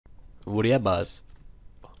What do you have, buzz?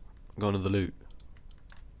 Going to the loot.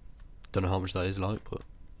 Don't know how much that is like, but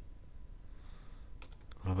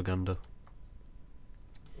I'll have a gander.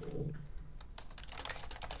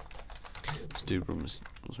 This dude wants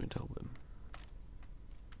me to help him.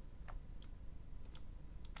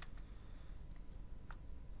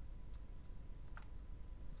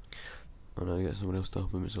 I know, get someone else to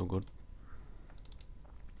help him, it's all good.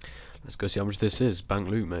 Let's go see how much this is. Bank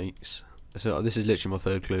loot, mates. So this is literally my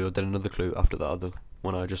third clue. I did another clue after that other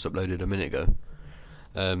one I just uploaded a minute ago.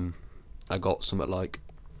 I got some at like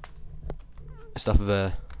Staff of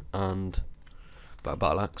Air and Black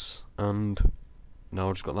Battle Axe, and now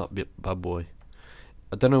I just got that bad boy.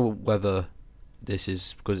 I don't know whether this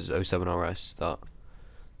is because it's 07 RS that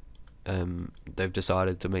they've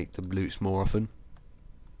decided to make the loots more often,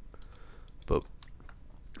 but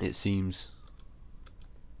it seems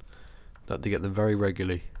that they get them very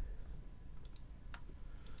regularly.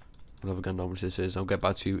 I'll have a gander how much this is. I'll get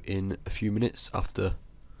back to you in a few minutes after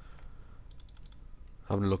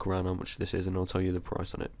having a look around how much this is, and I'll tell you the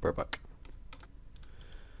price on it. Right back.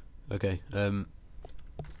 Okay,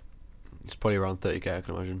 it's probably around 30k, I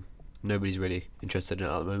can imagine. Nobody's really interested in it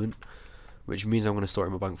at the moment, which means I'm going to store it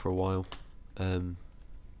in my bank for a while.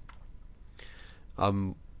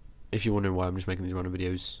 If you're wondering why I'm just making these random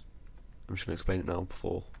videos, I'm just going to explain it now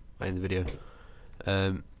before I end the video.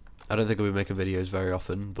 I don't think I'll be making videos very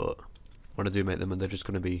often, but when I do make them, they're just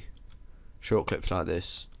going to be short clips like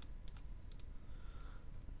this,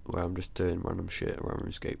 where I'm just doing random shit around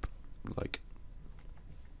RuneScape, like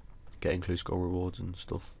getting clue score rewards and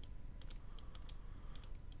stuff.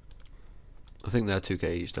 I think they're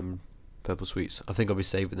 2k each, them purple sweets. I think I'll be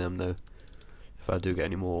saving them though, if I do get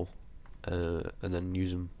any more, and then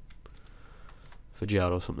use them for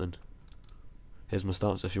jihad or something. Here's my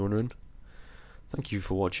stats if you're wondering. Thank you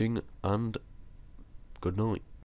for watching, and good night.